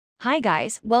Hi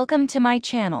guys, welcome to my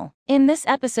channel. In this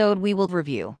episode we will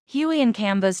review Huion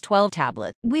Kamvas 12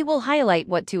 tablet. We will highlight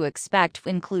what to expect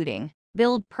including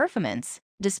build performance,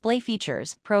 display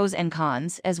features, pros and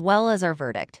cons, as well as our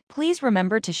verdict. Please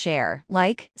remember to share,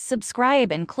 like,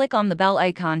 subscribe and click on the bell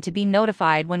icon to be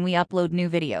notified when we upload new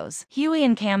videos.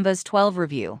 Huion Kamvas 12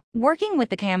 review. Working with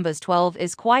the Kamvas 12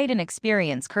 is quite an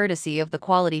experience courtesy of the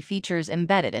quality features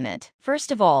embedded in it.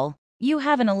 First of all, you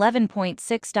have an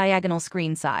 11.6 diagonal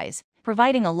screen size,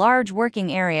 providing a large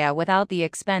working area without the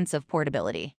expense of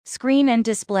portability. Screen and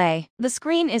display. The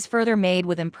screen is further made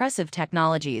with impressive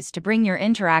technologies to bring your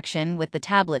interaction with the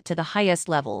tablet to the highest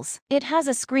levels. It has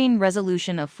a screen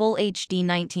resolution of Full HD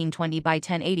 1920 by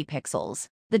 1080 pixels.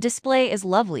 The display is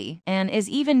lovely and is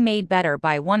even made better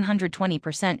by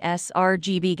 120%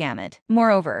 sRGB gamut.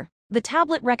 Moreover, the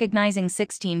tablet recognizing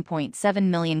 16.7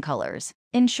 million colors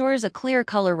ensures a clear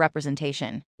color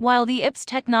representation, while the IPS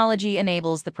technology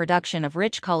enables the production of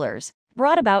rich colors,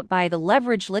 brought about by the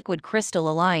leveraged liquid crystal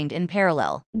aligned in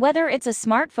parallel. Whether it's a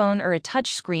smartphone or a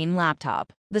touchscreen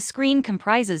laptop, the screen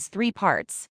comprises three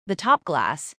parts: the top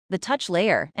glass, the touch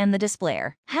layer, and the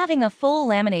displayer. Having a full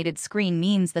laminated screen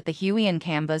means that the Huion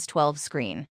Kamvas 12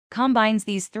 screen combines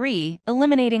these three,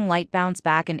 eliminating light bounce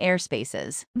back and air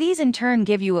spaces. These in turn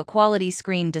give you a quality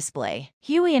screen display.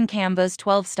 Huion Kamvas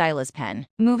 12 stylus pen.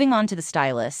 Moving on to the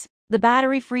stylus. The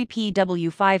battery-free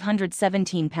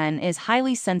PW517 pen is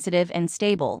highly sensitive and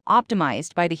stable,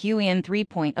 optimized by the Huion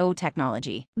 3.0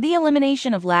 technology. The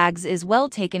elimination of lags is well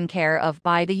taken care of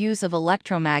by the use of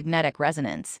electromagnetic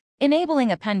resonance,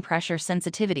 enabling a pen pressure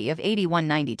sensitivity of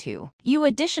 8192. You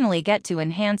additionally get to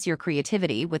enhance your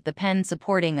creativity with the pen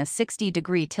supporting a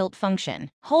 60-degree tilt function,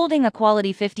 holding a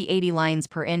quality 50/80 lines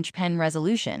per inch pen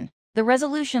resolution. The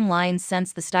resolution lines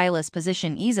sense the stylus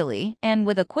position easily, and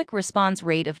with a quick response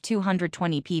rate of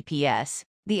 220 pps,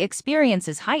 the experience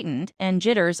is heightened and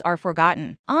jitters are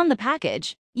forgotten. On the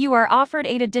package, you are offered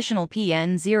 8 additional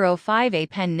PN05A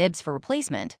pen nibs for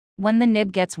replacement when the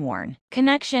nib gets worn.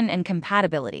 Connection and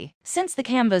compatibility. Since the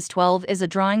Kamvas 12 is a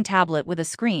drawing tablet with a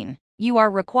screen, you are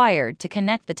required to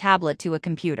connect the tablet to a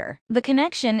computer. The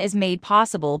connection is made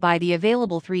possible by the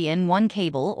available 3-in-1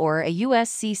 cable or a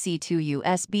USB-C to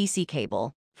USB-C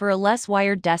cable for a less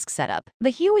wired desk setup.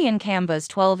 The Huion Kamvas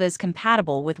 12 is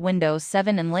compatible with Windows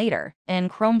 7 and later, and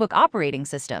Chromebook operating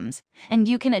systems, and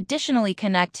you can additionally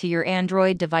connect to your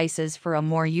Android devices for a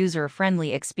more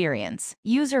user-friendly experience.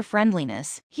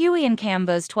 User-friendliness. Huion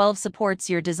Kamvas 12 supports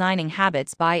your designing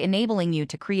habits by enabling you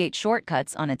to create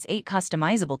shortcuts on its 8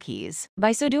 customizable keys.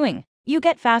 By so doing, you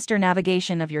get faster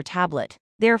navigation of your tablet,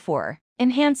 therefore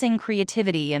enhancing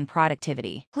creativity and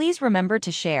productivity. Please remember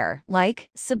to share, like,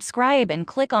 subscribe and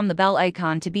click on the bell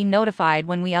icon to be notified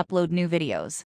when we upload new videos.